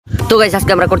তো গাইস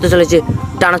আজকে আমরা করতে চলেছি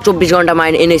টানা 24 ঘন্টা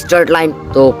মাইন ইন স্টার্ট লাইন।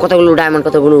 তো কতগুলো ডায়মন্ড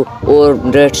কতগুলো ওর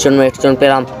রেডস্টোন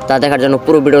পেলাম তা দেখার জন্য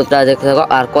পুরো ভিডিওটা দেখতে থাকো।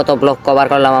 আর কত ব্লক কভার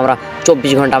করলাম আমরা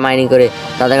 24 ঘন্টা মাইনিং করে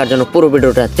তা দেখার জন্য পুরো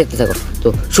ভিডিওটা দেখতে থাকো। তো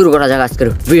শুরু করা যাক আজকের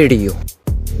ভিডিও।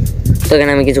 তো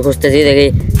এখানে আমি কিছু খুঁজতেছি, দেখি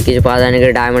কিছু পাওয়া যায় নাকি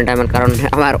ডায়মন্ড, কারণ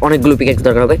আমার অনেকগুলো পিকেক্স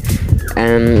দরকার হবে,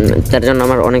 তার জন্য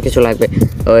আমার অনেক কিছু লাগবে।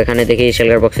 তো এখানে দেখি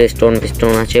শেলগার বক্সে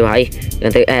স্টোন আছে ভাই।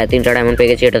 এখান থেকে 3টা ডায়মন্ড পেয়ে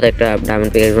গেছি, এটাতে একটা ডায়মন্ড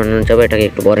পিকেক্স বানানো যাবে। এটাকে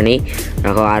একটু পরে নিই,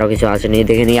 রাখো আরও কিছু আছে নিয়ে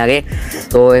দেখে নিই আগে।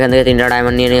 তো এখান থেকে 3টা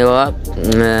ডায়মন্ড নিয়ে নেব।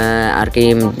 আর কি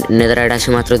নেদারাইট আছে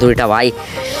মাত্র 2টা ভাই,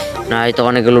 না হয়তো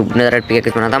অনেকগুলো নেদারাইট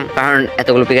পিকেক্স বানাতাম, কারণ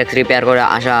এতগুলো পিকেক্স রিপেয়ার করে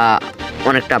আসা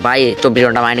অনেকটা ভাই। 24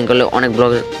 ঘন্টা মাইনিং করলে অনেক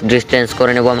ব্লক ডিস্টেন্স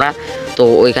করে নেবো আমরা। তো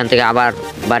ওইখান থেকে আবার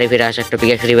বাড়ি ফিরে আসা একটা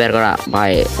পিকেক্স রিপেয়ার করা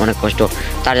ভাই অনেক কষ্ট।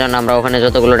 তার জন্য আমরা ওখানে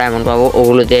যতগুলো ডায়মন্ড পাবো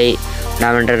ওগুলো দিয়েই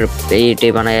ডায়মন্ডের এইটি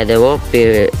বানিয়ে দেবো,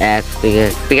 এক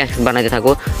পিকেক্স বানাতে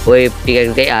থাকবো ওই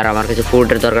পিকেক্স দিয়ে। আর আমার কিছু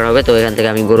ফুডের দরকার হবে, তো এখান থেকে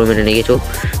আমি গরু মেরে নিয়ে কিছু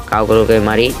কাউগুলোকে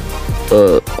মারি। তো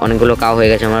অনেকগুলো কাউ হয়ে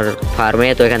গেছে আমার ফার্মে,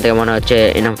 তো এখান থেকে মনে হচ্ছে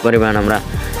এনাফ পরিমাণ আমরা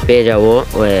পেয়ে যাবো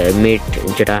মিট,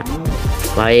 যেটা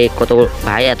ভাই কত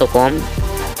ভাই এত কম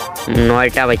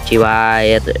 9টা পাচ্ছি ভাই।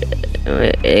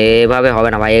 এভাবে হবে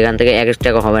না ভাই, এখান থেকে 1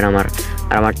 স্ট্যাকও হবে না আমার,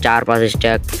 আর আমার 4-5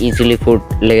 স্ট্যাক ইজিলি ফুড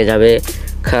লেগে যাবে,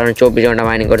 কারণ 24 ঘন্টা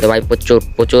মাইনিং করতে ভাই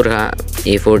প্রচুর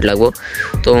এই ফুড লাগবো।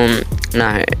 তো না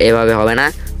এভাবে হবে না,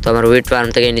 তো আমার উইট ফার্ম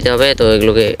থেকে নিতে হবে। তো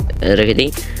এগুলোকে রেখে দিই।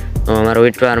 তো আমার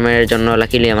উইট ফার্মের জন্য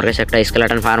লাকিলি আমার কাছে একটা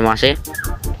স্কেলেটন ফার্ম আসে,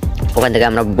 ওখান থেকে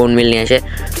আমরা বোন মিল নিয়ে এসে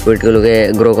উইটগুলোকে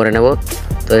গ্রো করে নেব।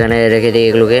 তো এখানে রেখে দিই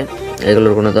এগুলোকে,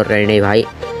 এগুলোর কোনো দরকারই নেই ভাই।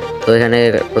 তো এখানে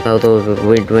কোথাও তো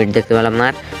উইট দেখতে পেলাম না।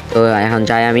 তো এখন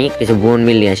যাই আমি কিছু বোন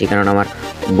মিল নিয়ে আসি, কারণ আমার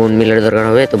বোন মিলের দরকার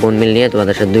হবে। তো বোন মিল নিয়ে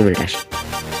তোমাদের সাথে 2 মিনিট আসি।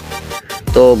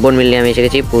 তো বোন মিল নিয়ে আমি এসে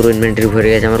গেছি, পুরো ইনভেন্টরি ভরে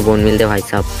গেছে আমার বোন মিল দিয়ে ভাই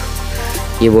সাহেব,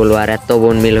 কী বলবো। আর এত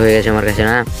বোন মিল হয়ে গেছে আমার কাছে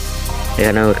না,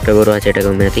 এখানেও একটা গরু আছে, এটাকে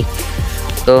মেয়াতি।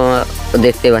 তো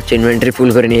দেখতে পাচ্ছ ইনভেন্টরি ফুল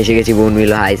করে নিয়ে এসে গেছি বোন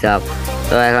মিল হাই সাহেব।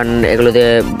 তো এখন এগুলোতে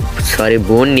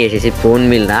বোন নিয়ে এসেছি, বোন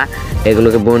মিল না,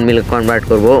 এগুলোকে বোন মিল কনভার্ট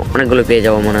করবো, অনেকগুলো পেয়ে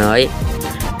যাবো মনে হয়।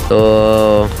 তো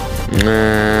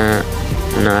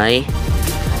নাই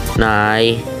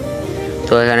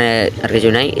তো এখানে আর কিছু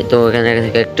নাই। তো এখানে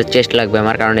থেকে একটা চেস্ট লাগবে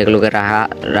আমার, কারণ এগুলোকে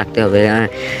রাখতে হবে,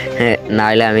 হ্যাঁ না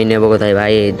হলে আমি নেবো কোথায়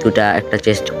ভাই। একটা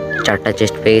চেস্ট 4টা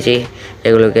চেস্ট পেয়ে গেছি,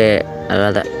 এগুলোকে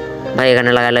আলাদা ভাই এখানে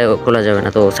লাগালে খোলা যাবে না,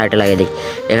 তো সাইডে লাগিয়ে দিই।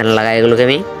 এখানে লাগাই এগুলোকে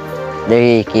আমি,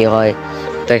 দেখি কী হয়।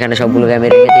 তো এখানে সবগুলোকে আমি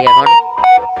রেখে দিই, এখন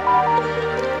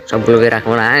সবগুলোকে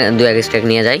রাখবো না, 2-1 স্ট্যাক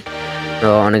নিয়ে যাই। তো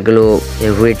অনেকগুলো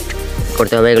হুইট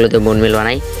করতে হবে, এগুলোতে বোন মিল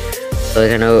বানাই। তো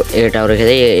এখানেও এটাও রেখে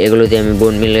দিই, এগুলো দিয়ে আমি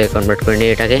বোন মিলে কনভার্ট করে নিই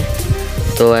এটাকে।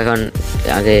 তো এখন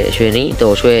আগে শুয়ে নিই, তো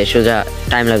শুয়ে সোজা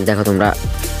টাইম লাগবে দেখো তোমরা।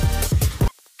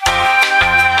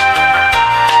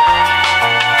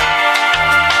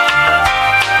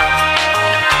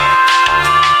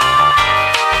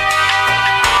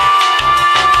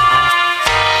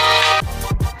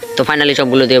 তো ফাইনালি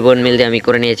সবগুলো দিয়ে বোন মিল দিয়ে আমি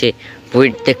করে নিয়েছি।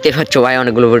 উইট দেখতে পাচ্ছ ভাই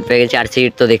অনেকগুলো উইট পেয়ে গেছি, আর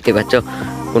সিড তো দেখতে পাচ্ছ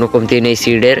কোনো কমতি নেই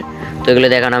সিডের। তো এগুলো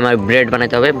দেখানো আমার ব্রেড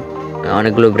বানাতে হবে,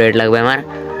 অনেকগুলো ব্রেড লাগবে আমার।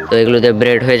 তো এগুলো দিয়ে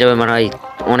ব্রেড হয়ে যাবে মানে হয়,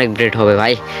 অনেক ব্রেড হবে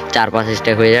ভাই, 4-5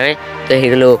 স্ট্যাক হয়ে যাবে। তো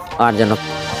এগুলো আমার জন্য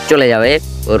চলে যাবে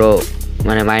পুরো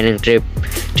মানে মাইনিং ট্রিপ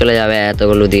চলে যাবে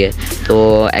এতগুলো দিয়ে। তো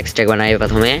 1 স্ট্যাক বানাই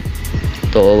প্রথমে,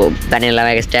 তো ভ্যানিলা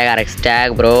 1 স্ট্যাক, আর 1 স্ট্যাক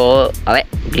ব্রো আবে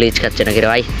গ্লিচ খাচ্ছে নাকি রে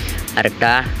ভাই। আরেকটা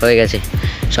হয়ে গেছে,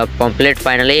 সব কমপ্লিট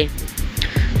ফাইনালি,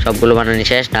 সবগুলো বানানো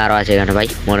শেষ না, আরও আছে এখানে ভাই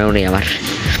মনেও নেই আমার।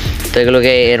 তো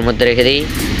এগুলোকে এর মধ্যে রেখে দিই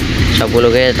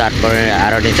সবগুলোকে, তারপরে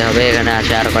আরও নিতে হবে, এখানে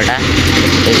আছে আরও কটা।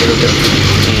 এগুলোকে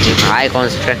ভাই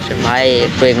কনস্ট্রাকশন ভাই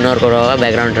একটু ইগনোর করো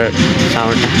ব্যাকগ্রাউন্ডের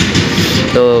সাউন্ডটা,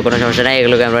 তো কোনো সমস্যা নেই,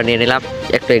 এগুলোকে আমরা নিয়ে নিলাম,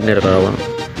 একটু ইগনোর করবো।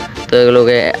 তো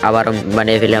এগুলোকে আবার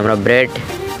বানিয়ে ফেলি আমরা ব্রেড।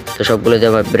 তো সবগুলো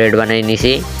দিয়ে ব্রেড বানিয়ে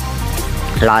নিছি,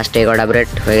 লাস্ট 1টা ব্রেড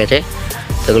হয়ে গেছে।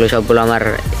 তো এগুলো সবগুলো আমার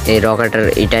এই রকেটের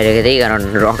ইটায় রেখে দিই, কারণ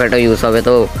রকেটও ইউজ হবে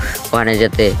তো ওখানে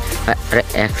যেতে।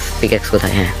 পিকেক্স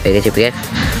কোথায়, হ্যাঁ পেয়ে গেছি পিকেক্স।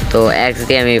 তো এক্স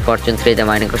দিয়ে আমি ফরচুন 3তে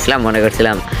মাইনিং করছিলাম, মনে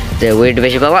করছিলাম যে উইট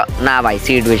বেশি পাবো, না ভাই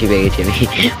সিড বেশি পেয়ে গেছি আমি,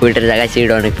 উইটের জায়গায় সিড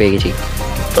অনেক পেয়ে গেছি।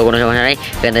 তো কোনো সমস্যা নেই,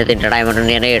 এখান থেকে 3টা ডায়মন্ড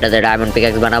নিয়ে নেই, এটাতে ডায়মন্ড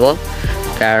পিকেক্স বানাবো,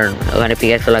 কারণ ওখানে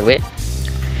পিকেক্সও লাগবে।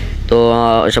 তো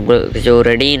সবগুলো কিছু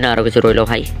রেডি না, আরও কিছু রইলো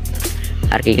ভাই,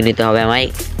 আর কি নিতে হবে আমায়,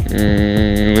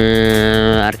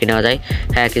 আর কি নেওয়া যায়,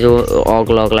 হ্যাঁ কিছু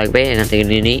লগ লাগবে, এখান থেকে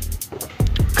নিয়ে নিই,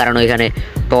 কারণ ওইখানে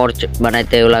টর্চ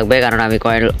বানাইতেও লাগবে, কারণ আমি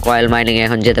কয়েল মাইনিংয়ে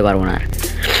এখন যেতে পারবো না।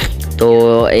 তো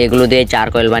এগুলো দিয়ে 4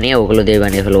 কয়েল বানিয়ে ওগুলো দিয়ে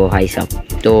বানিয়ে ফেলবো ভাই সাহেব।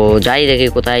 তো যাই দেখি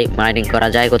কোথায় মাইনিং করা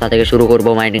যায়, কোথা থেকে শুরু করব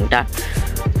মাইনিংটা।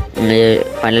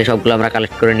 ফাইনালি সবগুলো আমরা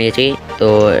কালেক্ট করে নিয়েছি, তো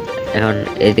এখন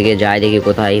এদিকে যাই দেখি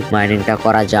কোথায় মাইনিংটা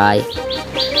করা যায়।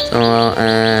 তো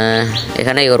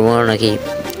এখানেই করবো নাকি,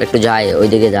 একটু যাই,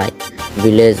 ওইদিকে যাই,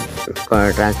 ভিলেজ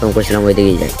ট্রান্সফর্ম করছিলাম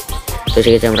ওইদিকেই যাই। তো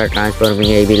সেক্ষেত্রে আমরা ট্রান্সফর্মিং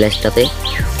এই ভিলেজটাতে।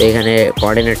 তো এখানে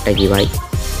কোঅর্ডিনেটটা কি ভাই?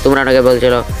 তোমরা অনেকে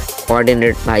বলছিল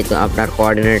কোঅর্ডিনেট ভাই, তো আপনার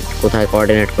কোঅর্ডিনেট কোথায়?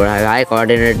 কোঅর্ডিনেট করা হয় ভাই,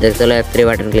 কোঅর্ডিনেট দেখতে হলে F3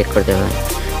 বাটন ক্লিক করতে হয়।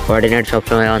 কোঅর্ডিনেট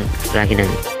সবসময় অন রাখি না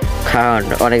আমি, কারণ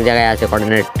অনেক জায়গায় আছে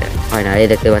কোঅর্ডিনেট হয় না। এই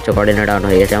দেখতে পাচ্ছ কোঅর্ডিনেট অন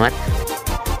হয়ে গেছে আমার।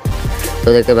 তো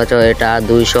দেখতে পাচ্ছ এটা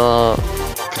 200,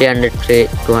 300,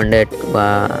 200 বা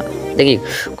দেখি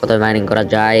কত মাইনিং করা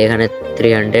যায়। এখানে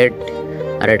 300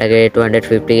 আর এটাকে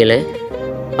 250 গেলে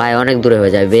ভাই অনেক দূরে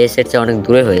হয়ে যায়, বেসের চেয়ে অনেক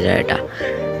দূরে হয়ে যায় এটা।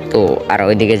 তো আর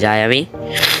ওইদিকে যাই আমি,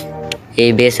 এই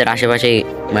বেসের আশেপাশেই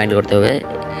মাইন করতে হবে।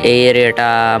 এই এরিয়াটা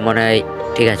মনে হয়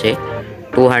ঠিক আছে,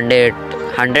 200,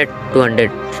 100, 200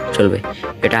 চলবে।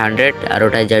 এটা 100 আর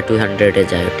ওটাই যায় 200-এ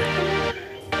যায় ওটা।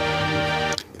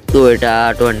 তো এটা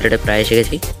 200-এ প্রায় এসে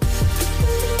গেছি।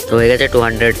 তো হয়ে গেছে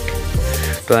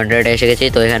 200 এসে গেছি।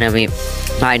 তো এখানে আমি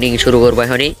মাইনিং শুরু করবো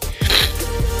এখনই,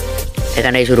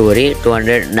 এখানেই শুরু করি।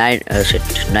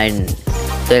 209।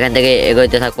 তো এখান থেকে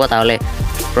এগোতে থাকবো, তাহলে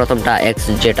প্রথমটা এক্স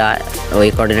যেটা ওই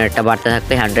কোঅর্ডিনেটটা বাড়তে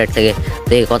থাকবে 100 থেকে,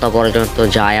 দেখি কত পর্যন্ত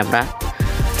যায় আমরা।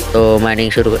 তো মাইনিং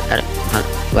শুরু করি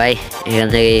ভাই, এখান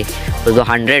থেকে শুধু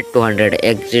 100, 200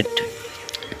 এক্সিট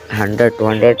 100,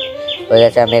 200 হয়ে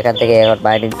গেছে। আমি এখান থেকে এখন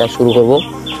মাইনিংটা শুরু করবো।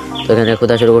 তো এখানে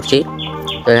খোঁজা শুরু করছি।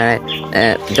 তো এখানে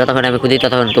যতক্ষণ আমি খুঁজি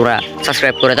ততক্ষণ তোমরা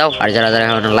সাবস্ক্রাইব করে দাও, আর যারা যারা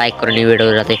এখন লাইক করে নি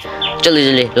ভিডিওটাতে জলদি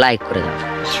জলদি লাইক করে দাও।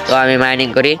 তো আমি মাইনিং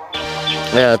করি,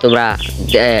 তোমরা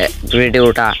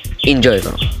ভিডিওটা এনজয়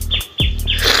করো।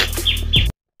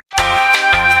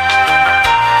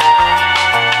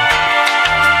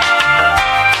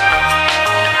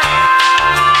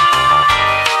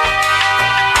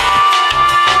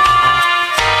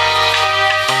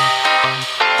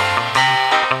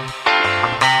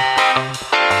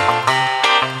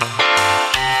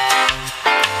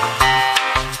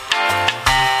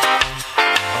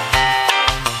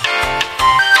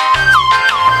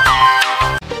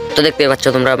 তো দেখতে পাচ্ছ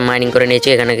তোমরা মাইনিং করে নিয়েছি,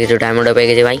 এখানে কিছু ডায়মন্ডও পেয়ে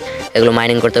গেছি ভাই। এগুলো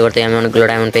মাইনিং করতে করতে আমি অনেকগুলো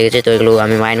ডায়মন্ড পেয়ে গেছি। তো এগুলো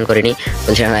আমি মাইন করিনি,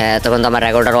 বলছি তখন তো আমার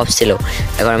রেকর্ডার অফ ছিল।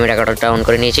 এখন আমি রেকর্ডারটা অন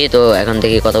করে নিয়েছি। তো এখন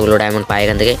থেকে কতগুলো ডায়মন্ড পাই,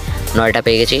 এখান থেকে 9টা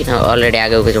পেয়ে গেছি। অলরেডি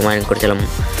আগেও কিছু মাইনিং করছিলাম।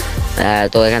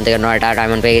 তো এখান থেকে 9টা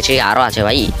ডায়মন্ড পেয়ে গেছি, আরও আছে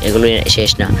ভাই, এগুলো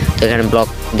শেষ না। তো এখানে ব্লক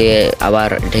দিয়ে আবার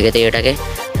ঢেকে দিই এটাকে,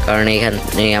 কারণ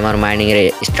এখানে আমার মাইনিংয়ের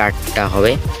স্টার্টটা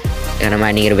হবে। এখানে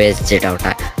মাইনিংয়ের বেস যেটা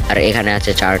ওটা, আর এখানে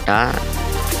আছে 4টা।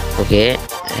 ওকে,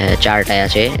 4টায়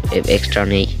আছে, এক্সট্রা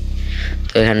নেই।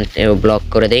 তো এখানে ব্লক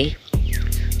করে দেই।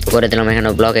 তো করে দিলাম এখানে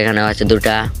ব্লক। এখানে আছে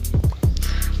 2টা,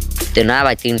 তো না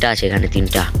ভাই 3টা আছে এখানে,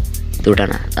 3টা, 2টা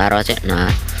না, আরও আছে না।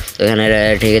 তো এখানে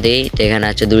ঢেকে দিই। তো এখানে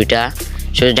আছে 2টা,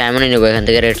 শুধু ডায়মন্ডই নেবো এখান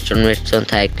থেকে, রেডস্টোন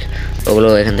থাক, ওগুলো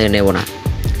এখান থেকে নেবো না।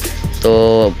 তো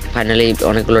ফাইনালি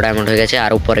অনেকগুলো ডায়মন্ড হয়ে গেছে,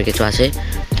 আর উপরে কিছু আছে।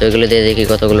 তো এগুলো দিয়ে দেখি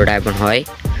কতগুলো ডায়মন্ড হয়।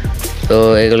 তো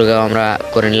এগুলোকে আমরা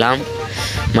করে নিলাম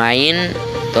মাইন।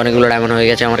 তো অনেকগুলো ডায়মন্ড হয়ে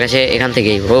গেছে আমার কাছে এখান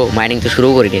থেকেই। ব্রো মাইনিং তো শুরু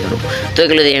করিনি এখনো। তো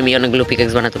এগুলো দিয়ে আমি অনেকগুলো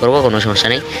পিকেক্স বানাতে পারবো, কোনো সমস্যা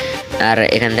নেই। আর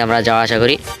এখান থেকে আমরা যাওয়া আসা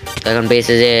করি। তো এখন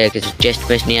বেসে যে কিছু চেস্ট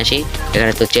পেস্ট নিয়ে আসি,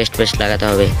 এখানে তো চেস্ট পেস্ট লাগাতে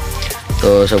হবে। তো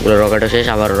সবগুলো রকেটও শেষ,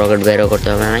 আবার রকেট বেরও করতে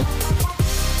হবে না।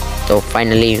 তো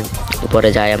ফাইনালি উপরে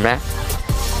যাই আমরা।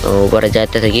 তো উপরে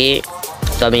যাইতে থাকি।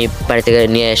 তো আমি বাড়ি থেকে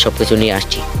নিয়ে সব কিছু নিয়ে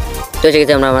আসছি। তো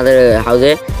সেক্ষেত্রে আমরা আমাদের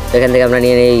হাউসে, এখান থেকে আমরা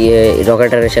নিয়ে নিই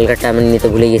রকেটের শেল কার্ডটা, আমি নিতে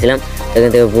ভুলে গেছিলাম। এখান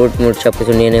থেকে বুট মুট সব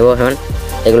কিছু নিয়ে নেবো এখন।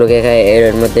 এগুলোকে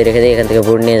এর মধ্যে রেখে দিই। এখান থেকে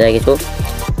বুট নিয়ে যাই কিছু,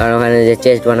 কারণ ওখানে যে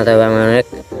চেস্ট বানাতে হবে আমার অনেক।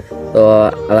 তো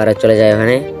আবার চলে যাই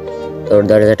ওখানে। তো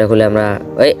দরজাটা খুলে আমরা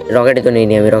ওই রকেটই তো নিই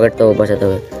আমি, রকেট তো বসাতে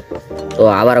হবে। তো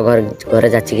আবার ঘরে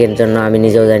যাচ্ছি কি জন্য আমি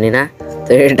নিজেও জানি না।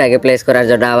 তো এটাকে প্লেস করার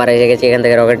জন্য আবার এসে গেছি। এখান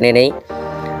থেকে রকেট নিয়ে নেই,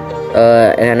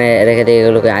 এখানে রেখে দিই।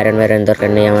 এগুলোকে আয়রন দরকার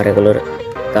নেই আমার এগুলোর,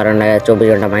 কারণ 24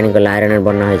 ঘন্টা মাইনিং করলে আয়রনের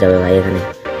বন্যা হয়ে যাবে ভাই এখানে।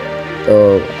 তো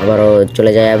আবারও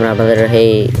চলে যাই আমরা আমাদের এই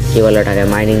কী বলে ওটাকে,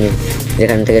 মাইনিং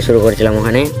যেখান থেকে শুরু করেছিলাম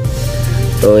ওখানে।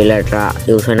 তো ইলাটরা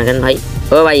ইউজ হয় না কেন ভাই?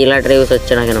 ও ভাই ইলাটরা ইউজ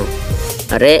হচ্ছে না কেন?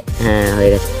 আরে হ্যাঁ হয়ে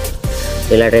গেছে,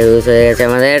 ইলাটরা ইউজ হয়ে গেছে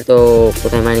আমাদের। তো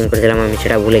কোথায় মাইনিং করেছিলাম আমি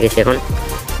সেটা ভুলে গেছি এখন।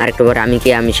 আরেকটু পরে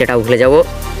আমি সেটাও ভুলে যাব।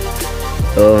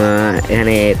 তো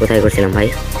এখানে কোথায় করছিলাম ভাই,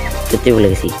 সত্যি ভুলে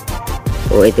গেছি।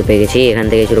 তো এই তো পেয়ে গেছি, এখান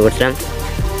থেকে শুরু করছিলাম।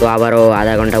 তো আবারও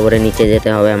আধা ঘন্টা পরে নিচে যেতে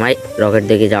হবে আমায়। রকেট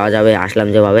দেখে যাওয়া যাবে, আসলাম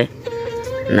যেভাবে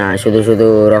না, শুধু শুধু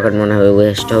রকেট মনে হবে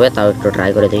ওয়েস্ট হবে। তাও একটু ট্রাই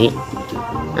করে দেখি,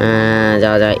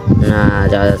 যাওয়া যায় না,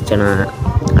 যাওয়া যাচ্ছে না।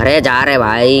 আরে যা রে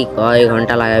ভাই, কয়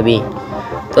ঘন্টা লাগাবি?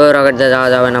 তো রকেট দিয়ে যাওয়া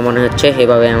যাবে না মনে হচ্ছে,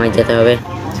 এইভাবে আমায় যেতে হবে।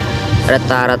 আরে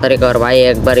তাড়াতাড়ি কর ভাই,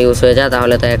 একবার ইউজ হয়ে যা,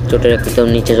 তাহলে তো এক চোটের একদম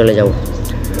নিচে চলে যাবো।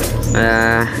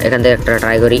 এখান থেকে একটা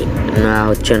ট্রাই করি, না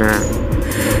হচ্ছে না,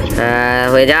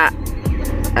 হয়ে যা।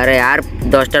 আরে আর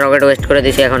 10টা রকেট ওয়েস্ট করে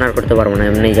দিছি, এখন আর করতে পারবো না,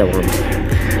 এমনিই যাবো আমি।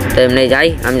 তো এমনি যাই,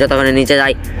 আমি যতক্ষণ নিচে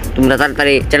যাই তোমরা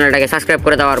তাড়াতাড়ি চ্যানেলটাকে সাবস্ক্রাইব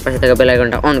করে দাও আর পাশে থেকে বেল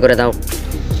আইকনটা অন করে দাও।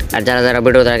 আর যারা যারা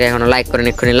ভিডিওটাকে এখনও লাইক করেন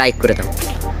এক্ষুনি লাইক করে দাও।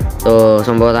 তো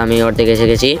সম্ভবত আমি অর্ধেক এসে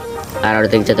গেছি, আর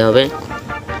অর্ধেক যেতে হবে,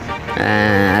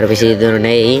 আর বেশি দূর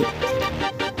নেই।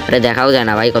 আরে দেখাও যায়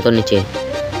না ভাই কত নিচে।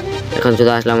 এখন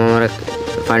শুধু আসলাম আমার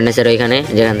ফার্নেসের ওইখানে,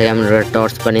 যেখান থেকে আমরা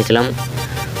টর্চ বানিয়েছিলাম।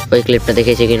 ওই ক্লিপটা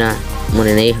দেখেছি কি না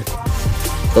মনে নেই।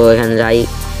 তো এখানে যাই,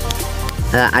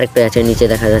 আরেকটা আছে নিচে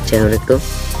দেখা যাচ্ছে এখন একটু,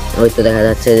 ওই তো দেখা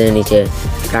যাচ্ছে যে নিচে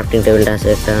ক্রাফটিং টেবিলটা আছে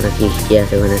একটা, নাকি কী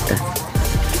আছে ওখানে একটা।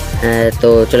 তো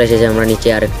চলে এসেছি আমরা নিচে,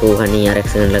 আর একটুখানি আর 1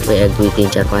 সেকেন্ড লাগবে। 1 2 3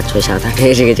 4 5 6 7 8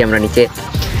 এসে গেছি আমরা নিচে।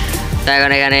 তো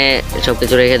এখন এখানে সব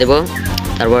কিছু রেখে দেবো,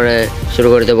 তারপরে শুরু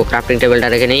করে দেবো। ক্রাফটিং টেবিলটা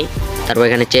রেখে নিই, তারপর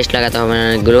এখানে চেস্ট লাগাতে হবে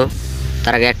অনেকগুলো।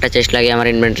 তার আগে একটা চেস্ট লাগিয়ে আমার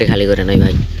ইনভেন্টরি খালি করে নয়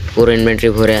ভাই, পুরো ইনভেন্টরি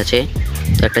ভরে আছে।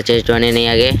 তো একটা চেস্ট বানিয়ে নিই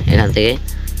আগে এখান থেকে,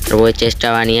 তারপর ওই চেস্টটা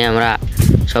বানিয়ে আমরা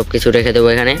সব কিছু রেখে দেবো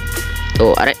এখানে। তো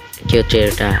আরে কী হচ্ছে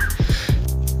এটা,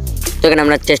 তো এখানে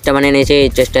আমরা চেস্টটা বানিয়ে নিয়েছি, এই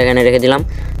চেস্টটা এখানে রেখে দিলাম।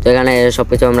 তো এখানে সব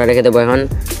কিছু আমরা রেখে দেবো এখন,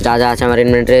 যা যা আছে আমার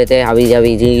ইনভেন্টরিতে, হাবি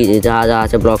জাবি যা যা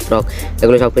আছে ব্লক ট্লক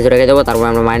এগুলো সব কিছু রেখে দেবো। তারপর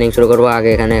আমরা মাইনিং শুরু করবো। আগে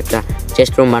এখানে একটা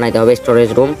চেস্ট রুম বানাইতে হবে,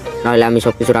 স্টোরেজ রুম, নাহলে আমি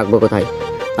সব কিছু রাখবো কোথায়?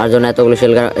 তার জন্য এতগুলো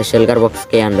শেলকার বক্স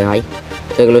কে আনবে ভাই?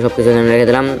 তো এগুলো সব কিছু এখানে রেখে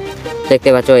দিলাম। দেখতে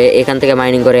পাচ্ছ এখান থেকে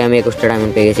মাইনিং করে আমি 21টা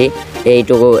ডায়মন্ড পেয়ে গেছি।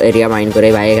 এইটুকু এরিয়া মাইন করে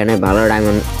ভাই এখানে ভালো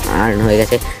ডায়মন্ড আর্ন হয়ে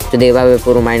গেছে। যদি এভাবে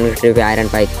পুরো মাইনিং ট্রিপে আয়রন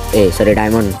পাই,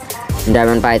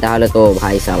 ডায়মন্ড পাই, তাহলে তো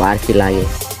ভাই সাব আর কি লাগে।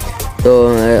 তো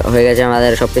হয়ে গেছে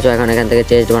আমাদের সব কিছু। এখন এখান থেকে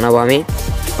চেস্ট বানাবো আমি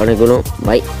অনেকগুলো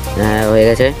ভাই, হ্যাঁ হয়ে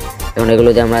গেছে। এখন এগুলো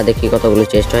দিয়ে আমরা দেখি কতগুলো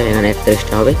চেস্ট হয়। এখানে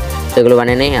 31টা হবে, তো এগুলো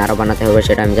বানিয়ে নেই, আরও বানাতে হবে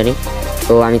সেটা আমি জানি।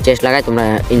 তো আমি চেস্ট লাগাই, তোমরা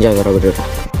এনজয় করো ভিডিওটা।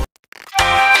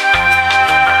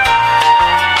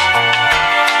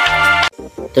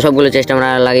 তো সবগুলো চেস্ট আমরা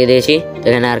লাগিয়ে দিয়েছি। তো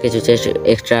এখানে আর কিছু চেস্ট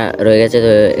এক্সট্রা রয়ে গেছে,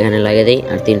 তো এখানে লাগিয়ে দিই,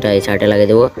 আর 3টা এই সাইডে লাগিয়ে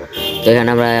দেবো। তো এখানে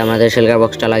আমরা আমাদের শেলকার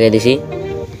বক্সটা লাগিয়ে দিছি।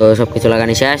 তো সব কিছু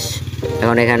লাগানি শেষ।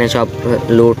 এখন এখানে সব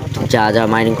লুট যা যা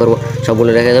মাইনিং করবো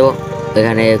সবগুলো রেখে দেবো। তো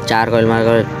এখানে 4 কয়েল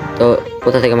মার্কর। তো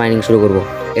কোথা থেকে মাইনিং শুরু করব?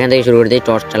 এখান থেকে শুরু করে দিই,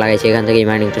 টর্চটা লাগাইছি এখান থেকেই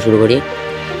মাইনিংটা শুরু করি।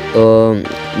 তো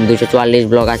 244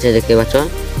 ব্লক আছে দেখতে পাচ্ছ,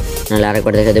 নাহলে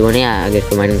আরেকবার দেখে দেবো নি, আগে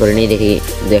একটু মাইনিং করে নিই, দেখি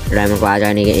 2-1 ডায়মন্ড পাওয়া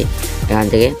যায়নি এখান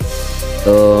থেকে।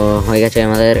 তো হয়ে গেছে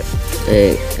আমাদের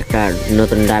একটা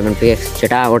নতুন ডায়মন্ড পিকেক্স,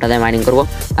 সেটা ওটাতে মাইনিং করব।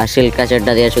 আর সিল্ক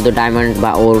কাচেরটা দিয়ে শুধু ডায়মন্ড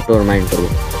বা ওর টোর মাইনিং করব।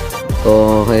 তো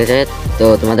হয়ে গেছে। তো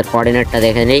তোমাদের কোঅর্ডিনেটটা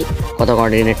দেখে নেই, কত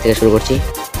কোঅর্ডিনেট থেকে শুরু করছি।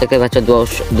 দেখতে পাচ্ছ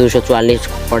 244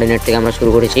 কোঅর্ডিনেট থেকে আমরা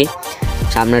শুরু করেছি।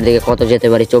 সামনের দিকে কত যেতে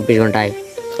পারি 24 ঘন্টায়,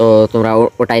 তো তোমরা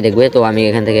ওটাই দেখবে। তো আমি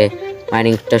এখান থেকে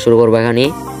মাইনিংটা শুরু করবো এখনই।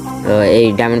 এই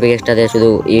ডায়মন্ড পিকেক্সটা দিয়ে শুধু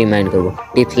মাইন করবো,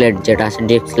 ডিপ স্লেট যেটা আছে,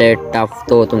 ডিপ স্লেট টাফ।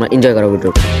 তো তোমরা এনজয় করো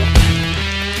ভিডিওটা।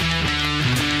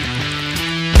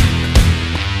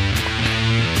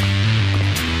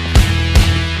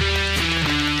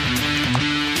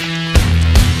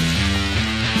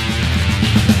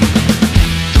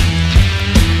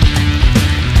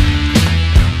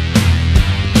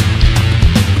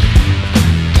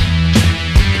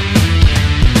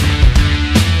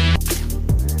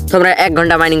 তোমরা 1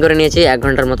 ঘন্টা মাইনিং করে নিয়েছি, 1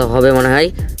 ঘন্টার মতো হবে মনে হয়।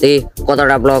 এই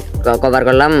কতটা ব্লক কভার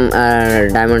করলাম, আর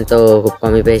ডায়মন্ড তো খুব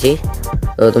কমই পেয়েছি।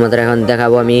 তো তোমাদের এখন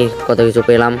দেখাবো আমি কত কিছু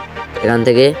পেলাম এখান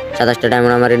থেকে। 27টা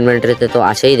ডায়মন্ড আমার ইনভেন্টরিতে তো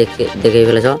আসেই, দেখেই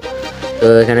ফেলেছ। তো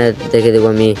এখানে দেখে দেবো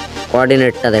আমি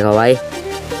কোঅর্ডিনেটটা, দেখো ভাই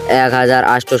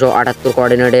 1878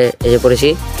 কোঅর্ডিনেটে এসে পড়েছি।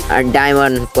 আর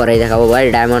ডায়মন্ড পরেই দেখাবো ভাই,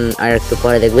 ডায়মন্ড আর একটু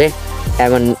পরে দেখবে,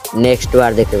 ডায়মন্ড নেক্সট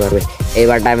বার দেখতে পারবে।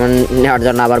 এইবার ডায়মন্ড নেওয়ার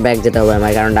জন্য আবার ব্যাক যেতে হবে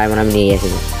আমার, কারণ ডায়মন্ড আমি নিয়ে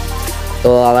আসিনি।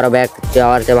 তো আবারও ব্যাক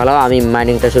যাওয়ার চেয়ে ভালো আমি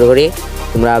মাইনিংটা শুরু করি,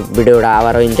 তোমরা ভিডিওটা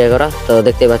আবারও এনজয় করো। তো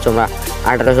দেখতেই পাচ্ছ আমরা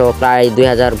 1800 প্রায়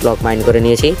 2000 ব্লক মাইন করে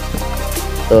নিয়েছি,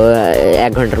 তো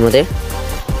 1 ঘন্টার মধ্যে।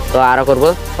 তো আরও করবো,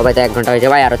 সবাই তো 1 ঘন্টা হয়েছে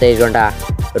ভাই, আরও 23 ঘন্টা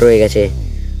রয়ে গেছে।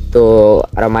 তো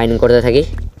আরও মাইনিং করতে থাকি,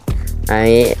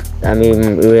 আমি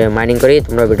মাইনিং করি,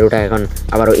 তোমরা ভিডিওটা এখন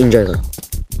আবারও এনজয় করো।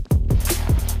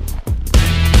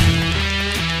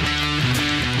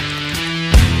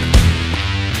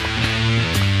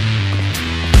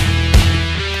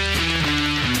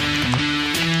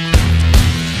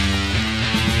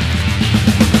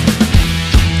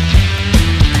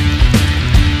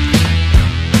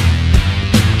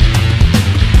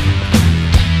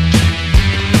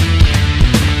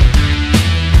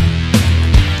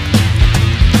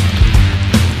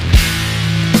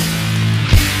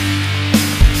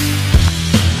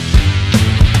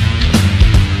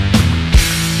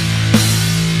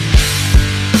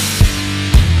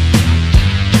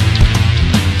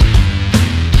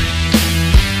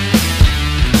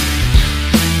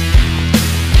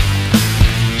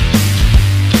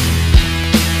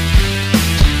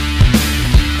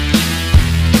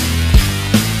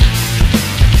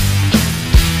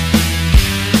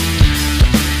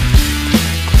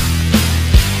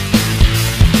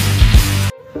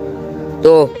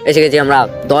 তো এসে গেছি আমরা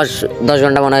 10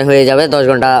 ঘন্টা মনে হয় হয়ে যাবে, 10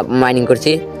 ঘন্টা মাইনিং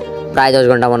করছি, প্রায় 10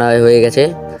 ঘন্টা মনে হয় হয়ে গেছে।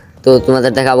 তো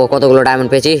তোমাদের দেখাবো কতগুলো ডায়মন্ড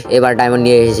পেয়েছি, এবার ডায়মন্ড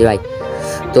নিয়ে এসেছি ভাই।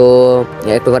 তো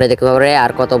একটু পরে দেখতে পাবে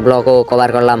আর কত ব্লকও কভার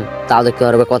করলাম তাও দেখতে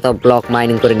পারবে, কত ব্লক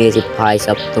মাইনিং করে নিয়েছি ভাই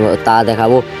সব, তো তা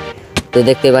দেখাবো। তো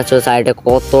দেখতে পাচ্ছ সাইডে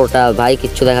কতটা ভাই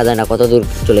কিচ্ছু দেখা যায় না, কত দূর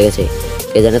চলে গেছে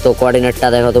কে জানে। তো কোঅর্ডিনেটটা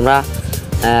দেখো তোমরা,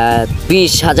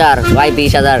 20,000 ভাই,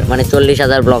 20,000 মানে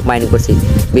 40,000 ব্লক মাইনিং করছি,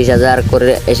 20,000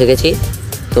 করে এসে গেছি।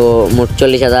 তো মোট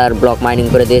 40,000 ব্লক মাইনিং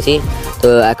করে দিয়েছি। তো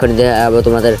এখন দেখাবো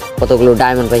তোমাদের কতগুলো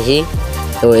ডায়মন্ড পাইছি।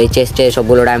 তো এই চেস্টে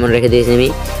সবগুলো ডায়মন্ড রেখে দিয়েছি আমি।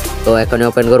 তো এখন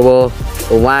ওপেন করবো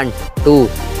 1 2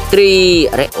 3,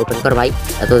 আরে ওপেন কর ভাই,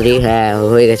 এত দেরি, হ্যাঁ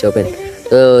হয়ে গেছে ওপেন।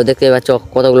 তো দেখতে পাচ্ছ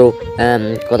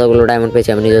কতগুলো ডায়মন্ড পেয়েছি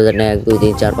আমি নিজেদের, 1 2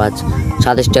 3 4 5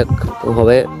 27 টাক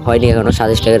হবে, হয়নি এখনো,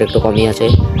 27 টাকার একটু কমই আছে।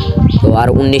 তো আর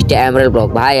 19টা এমরাল্ড ব্লক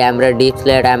ভাই, এমরাল্ড ডিপ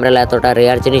স্লেট এমরাল্ড এতটা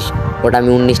রেয়ার জিনিস, ওটা আমি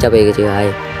 19টা পেয়ে গেছি ভাই।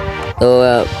 তো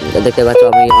দেখতে পাচ্ছ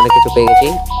আমি অনেক কিছু পেয়ে গেছি।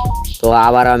 তো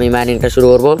আবার আমি মাইনিংটা শুরু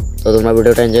করবো, তো তোমরা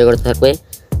ভিডিওটা এনজয় করতে থাকবে।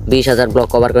 20,000 ব্লক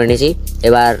কভার করে নিয়েছি,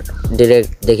 এবার ডিরেক্ট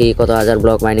দেখি কত হাজার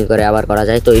ব্লক মাইনিং করে আবার করা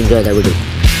যায়। তো এনজয় দ্য ভিডিও।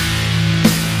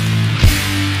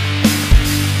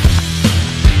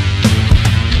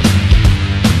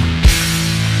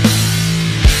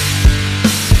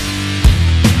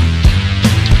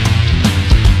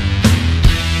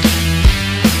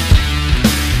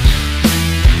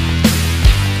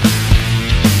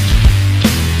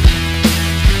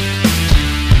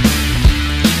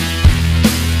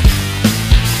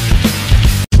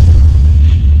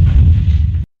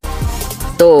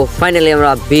 তো ফাইনালি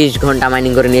আমরা 20 ঘন্টা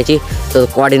মাইনিং করে নিয়েছি। তো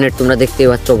কোঅর্ডিনেট তোমরা দেখতেই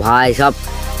পাচ্ছ ভাই, সব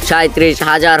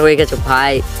 37,000 হয়ে গেছে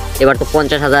ভাই। এবার তো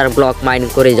 50,000 ব্লক মাইনিং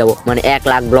করেই যাব, মানে 1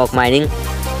 lakh block mining,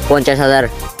 50,000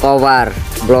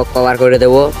 block cover করে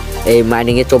দেবো এই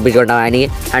মাইনিংয়ে, 24 ঘন্টা মাইনিংয়ে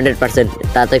 100%।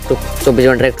 তাতে একটু 24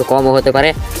 ঘন্টা একটু কমও হতে পারে,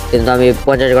 কিন্তু আমি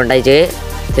 50 ঘন্টায় যেয়ে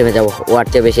থেমে যাবো, ওর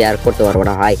চেয়ে বেশি আর করতে পারবো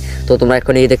না ভাই। তো তোমরা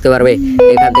এখনই দেখতে পারবে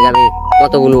এখান থেকে আমি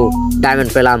কতগুলো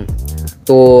ডায়মন্ড পেলাম।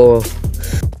 তো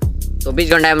 20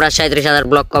 ঘন্টায় আমরা 37,000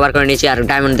 ব্লক কভার করে নিয়েছি। আর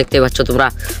ডায়মন্ড দেখতে পাচ্ছ তোমরা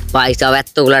ভাই, সব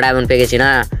এতগুলো ডায়মন্ড পেয়ে গেছি না,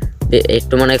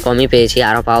 একটু মনে হয় কমই পেয়েছি,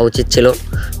 আরও পাওয়া উচিত ছিল।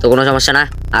 তো কোনো সমস্যা না,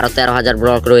 আরও 13,000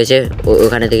 ব্লক রয়েছে,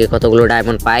 ওখানে থেকে কতগুলো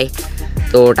ডায়মন্ড পাই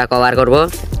তো ওটা কভার করব।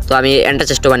 তো আমি এন্টার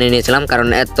চেস্টও বানিয়ে নিয়েছিলাম, কারণ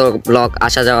এত ব্লক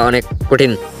আসা যাওয়া অনেক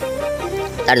কঠিন,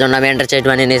 তার জন্য আমি এন্টার চেস্ট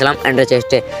বানিয়ে নিয়েছিলাম। এন্টার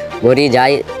চেস্টে ভরি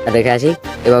যাই রেখে আসি,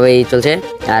 এভাবেই চলছে।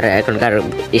 আর এখনকার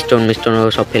স্টোন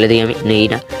সব ফেলে দিই, আমি নেই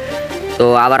না। তো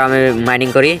আবার আমি মাইনিং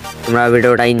করি, তোমরা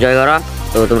ভিডিওটা এনজয় করো।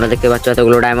 তো তোমরা দেখতে পাচ্ছ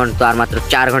এতগুলো ডায়মন্ড, তো আর মাত্র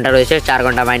 4 ঘন্টা রয়েছে। 4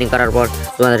 ঘন্টা মাইনিং করার পর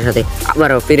তোমাদের সাথে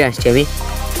আবারও ফিরে আসছি আমি।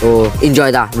 তো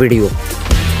এনজয় দা ভিডিও।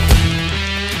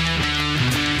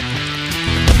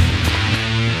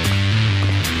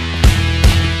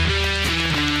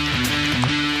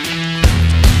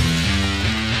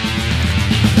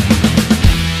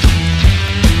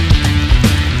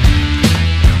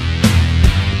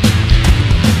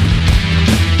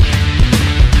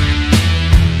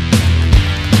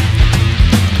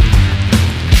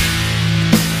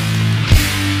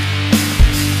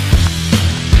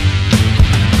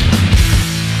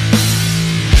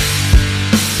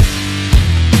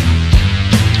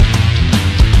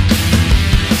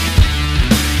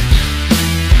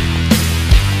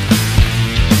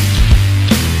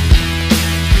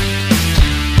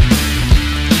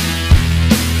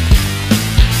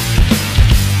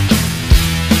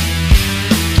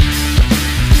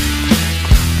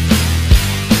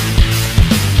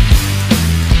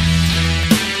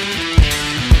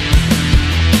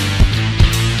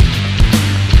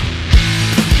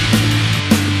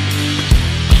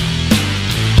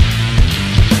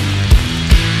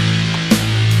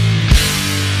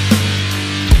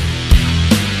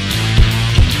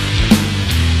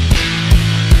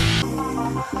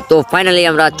 তো ফাইনালি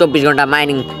আমরা 24 ঘন্টা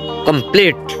মাইনিং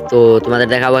কমপ্লিট। তো তোমাদের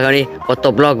দেখাবো এখানে কত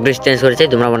ব্লক ডিস্টেন্স করেছে,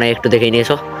 তোমরা মনে হয় একটু দেখে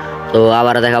নিয়েছো। তো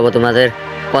আবার দেখাবো তোমাদের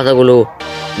কতগুলো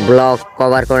ব্লক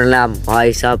কভার করলাম ভাই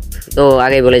সব। তো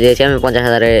আগেই বলে দিয়েছি আমি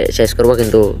 50,000-এ শেষ করবো,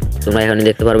 কিন্তু তোমরা এখানে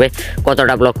দেখতে পারবে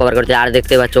কতটা ব্লক কভার করছে। আর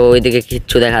দেখতে পাচ্ছ ওইদিকে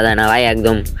কিচ্ছু দেখা যায় না ভাই,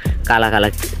 একদম কালা কালা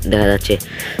দেখা যাচ্ছে।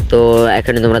 তো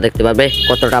এখানে তোমরা দেখতে পাবে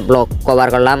কতটা ব্লক কভার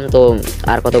করলাম। তো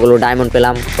আর কতগুলো ডায়মন্ড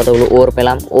পেলাম, কতগুলো ওর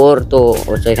পেলাম। ওর তো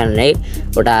এখানে নেই,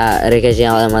 ওটা রেখেছি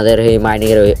আমাদের এই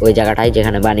মাইনিংয়ের ওই জায়গাটায়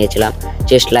যেখানে বানিয়েছিলাম,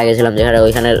 চেস্ট লাগিয়েছিলাম যেখানে,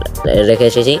 ওইখানে রেখে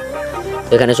এসেছি।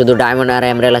 তো এখানে শুধু ডায়মন্ড আর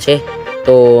এমরাল্ড আছে।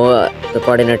 তো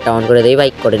কোঅর্ডিনেটটা অন করে দিই ভাই,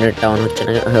 কোঅর্ডিনেটটা অন হচ্ছে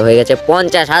না, হয়ে গেছে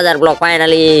 50,000 ব্লক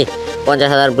ফাইনালি।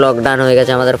 50,000 ব্লক ডান হয়ে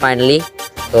গেছে আমাদের ফাইনালি।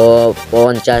 তো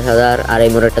 50,000 আর এই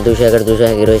মোড়েরটা 200 একের 200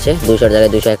 একই রয়েছে, 200-এর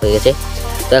জায়গায় 201 হয়ে গেছে।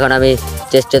 তো এখন আমি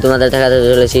চেস্টে তোমাদের দেখাতে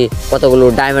চলেছি কতগুলো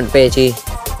ডায়মন্ড পেয়েছি।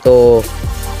 তো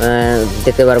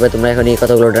দেখতে পারবে তোমরা এখনই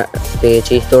কতগুলো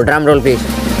পেয়েছি। তো ড্রাম রোল প্লিজ।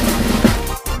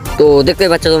 তো দেখতে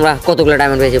পাচ্ছ তোমরা কতগুলো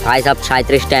ডায়মন্ড পেয়েছি ভাই সাহেব,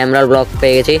 37টা এমরাল্ড ব্লক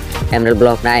পেয়ে গেছি। এমরাল্ড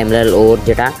ব্লক না, এমরাল্ড ওর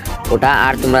যেটা ওটা।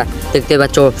 আর তোমরা দেখতে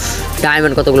পাচ্ছ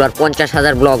ডায়মন্ড কতগুলো, আর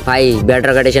 50,000 ব্লক ভাই।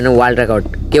 ব্যাটার এডিশনের ওয়ার্ল্ড রেকর্ড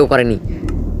কেউ করেনি।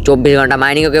 24 ঘন্টা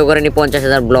মাইনিংও কেউ করেনি,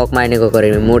 50,000 ব্লক মাইনিংও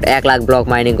করেনি। মোট 1 লাখ ব্লক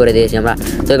মাইনিং করে দিয়েছি আমরা।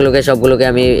 তো এগুলোকে সবগুলোকে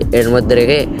আমি এর মধ্যে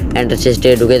রেখে এন্টার চেস্টে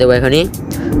ঢুকে দেবো এখনই।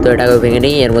 তো এটাকেও ভেঙে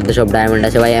নিই, এর মধ্যে সব ডায়মন্ড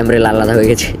আছে ভাই। এমরেল আলাদা হয়ে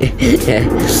গেছে।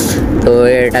 তো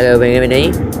এটাকেও ভেঙে নেই।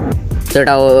 তো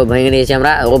এটাও ভেঙে নিয়েছি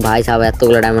আমরা। ও ভাই সাহেব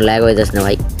এতগুলো ডায়মন্ড ল্যাগ হয়ে যাচ্ছে না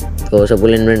ভাই। তো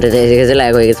সবগুলো ইনভেন্টরিতে এসে গেছে,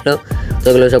 ল্যাগ হয়ে গেছিলো। তো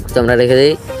এগুলো সব কিছু আমরা রেখে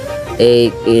দিই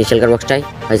এই শেলকার বক্সটাই।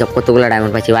 ভাই সব কতগুলো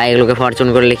ডায়মন্ড পাচ্ছি ভাই। এগুলোকে ফরচুন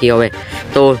করলে কী হবে?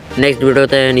 তো নেক্সট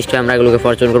ভিডিওতে নিশ্চয়ই আমরা এগুলোকে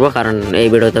ফরচুন করবো, কারণ এই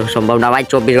ভিডিওতে সম্ভব না ভাই।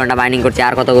 24 ঘন্টা মাইনিং করছি,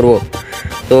 আর কত করবো?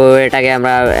 তো এটাকে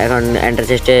আমরা এখন এন্টার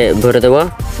চেস্টে ভরে দেবো।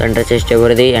 এন্টার চেস্টে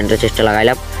ভরে দিই, এন্টার চেস্টে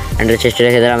লাগাইলাম, এন্টার চেস্টে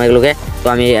রেখে দিলাম এগুলোকে। তো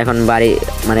আমি এখন বাড়ি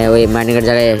মানে ওই মাইনিংয়ের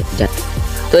জায়গায় যাই।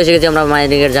 তো এসে গেছি আমরা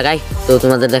মাইনিংয়ের জায়গায়। তো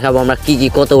তোমাদের দেখাবো আমরা কী কী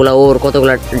কতগুলো ওর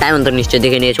কতগুলো ডায়মন্ড তো নিশ্চয়ই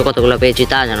দেখে নিয়েছো, কতগুলো পেয়েছি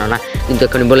তা জানো না, কিন্তু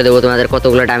এক্ষুনি বলে দেবো তোমাদের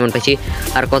কতগুলো ডায়মন্ড পেয়েছি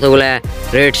আর কতগুলো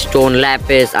রেড স্টোন,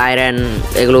 ল্যাপিস, আয়রন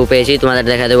এগুলো পেয়েছি। তোমাদের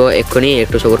দেখা দেবো এক্ষুনি,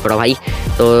 একটু সবুর করো ভাই।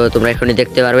 তো তোমরা এক্ষুনি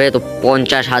দেখতে পারবে। তো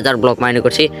 50,000 ব্লক মাইনিং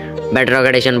করছি, ব্যাটার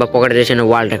এডিশন বা পকেট এডিশনের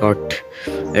ওয়ার্ল্ড রেকর্ড।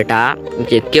 এটা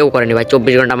কেউ করেনি ভাই।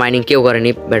 24 ঘন্টা মাইনিং কেউ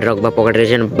করেনি ব্যাডরক বা পকেট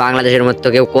এডিশন। বাংলাদেশের মধ্যে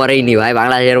কেউ করেইনি ভাই।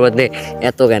 বাংলাদেশের মধ্যে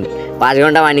এত জ্ঞান 5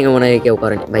 ঘন্টা মাইনিংও মনে হয় কেউ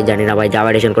করেনি ভাই, জানি না ভাই। জাভা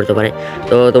এডিশন করতে পারে।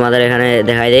 তো তোমাদের এখানে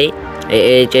দেখাই দেয়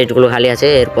এই চেস্টগুলো খালি আছে।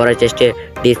 এরপরে চেস্টে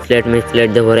ডিসপ্লেট মিসপ্লেট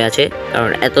দিয়ে ভরে আছে, কারণ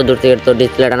এত দূর থেকে তো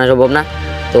ডিসপ্লেট আনা সম্ভব না।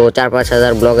 তো 4-5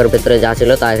 হাজার ব্লকের ভেতরে যা ছিল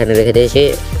তা এখানে রেখে দিয়েছি,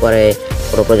 পরে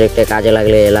পুরো প্রজেক্টে কাজে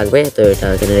লাগবে। তো এটা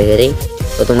এখানে রেখে দিই।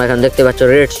 তো তোমরা এখন দেখতে পাচ্ছ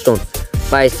রেড স্টোন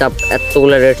ভাই সাব,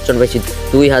 এতগুলো রেড স্টোন পেয়েছি।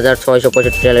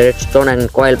 2665 রেড স্টোন অ্যান্ড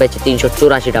কয়েল পেয়েছি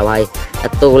 384টা ভাই।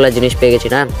 এতগুলো জিনিস পেয়ে গেছি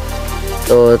না।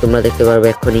 তো তোমরা দেখতে পারবে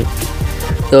এক্ষুনি।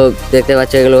 তো দেখতে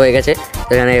পাচ্ছ এগুলো হয়ে গেছে।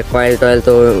 এখানে কয়েল টয়েল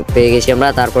তো পেয়ে গেছি আমরা।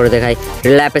 তারপরে দেখাই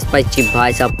ল্যাপেস পাইছি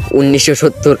ভাই সাব,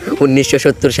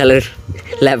 1970 সালের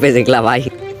ল্যাপেস এগুলা ভাই।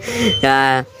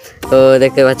 তো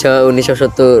দেখতে পাচ্ছ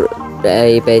 1970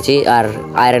 এই পেয়েছি। আর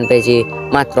আয়রন পেয়েছি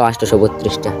মাত্র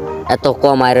 832টা। এত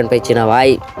কম আয়রন পেয়েছি না ভাই,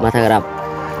 মাথা খারাপ।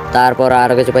 তারপর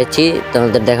আরও কিছু পাইছি,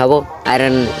 তোমাদের দেখাবো।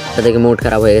 আয়রন দেখে মুড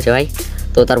খারাপ হয়ে গেছে ভাই।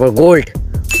 তো তারপর গোল্ড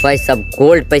ভাই সব,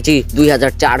 গোল্ড পাইছি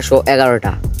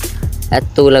 2411টা।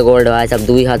 এতগুলো গোল্ড ভাই সব,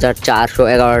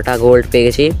 2411টা গোল্ড পেয়ে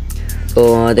গেছি। তো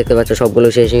দেখতে পাচ্ছ সবগুলো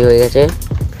শেষই হয়ে গেছে।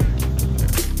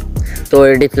 তো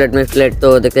এই ডিসপ্লেট তো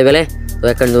দেখতে পেলে। তো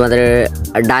এখন তোমাদের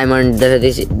ডায়মন্ড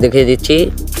দেখিয়ে দিচ্ছি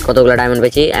কতগুলো ডায়মন্ড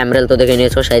পেয়েছি। এমরেল তো দেখে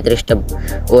নিয়েছো, 37টা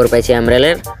ওর পেয়েছি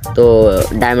এমরেলের। তো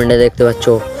ডায়মন্ডে দেখতে পাচ্ছ।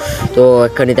 তো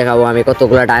এক্ষুনি দেখাবো আমি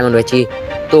কতগুলো ডায়মন্ড পেয়েছি।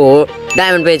 তো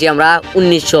ডায়মন্ড পেয়েছি আমরা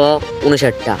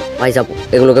 1959টা ভাই সাহেব।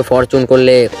 এগুলোকে ফরচুন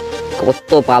করলে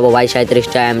কত পাবো ভাই?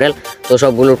 37টা এমরেল। তো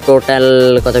সবগুলো টোটাল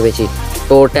কত পেয়েছি?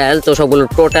 সবগুলো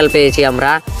টোটাল পেয়েছি আমরা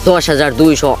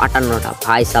 10,258টা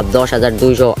ভাই সাহেব।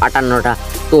 10,258টা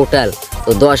টোটাল।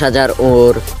 তো 10,000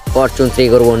 ওর ফরচুন 3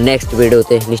 করবো নেক্সট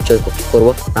ভিডিওতে, নিশ্চয়ই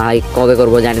করবো। ভাই কবে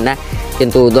করবো জানি না,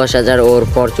 কিন্তু 10,000 ওর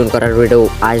ফরচুন করার ভিডিও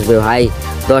আসবে ভাই।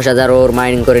 10,000 ওর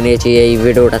মাইনিং করে নিয়েছি এই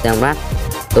ভিডিওটাতে আমরা।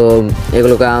 তো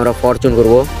এগুলোকে আমরা ফরচুন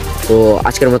করবো। তো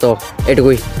আজকের মতো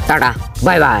এটুকুই, টাটা,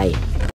 বাই বাই।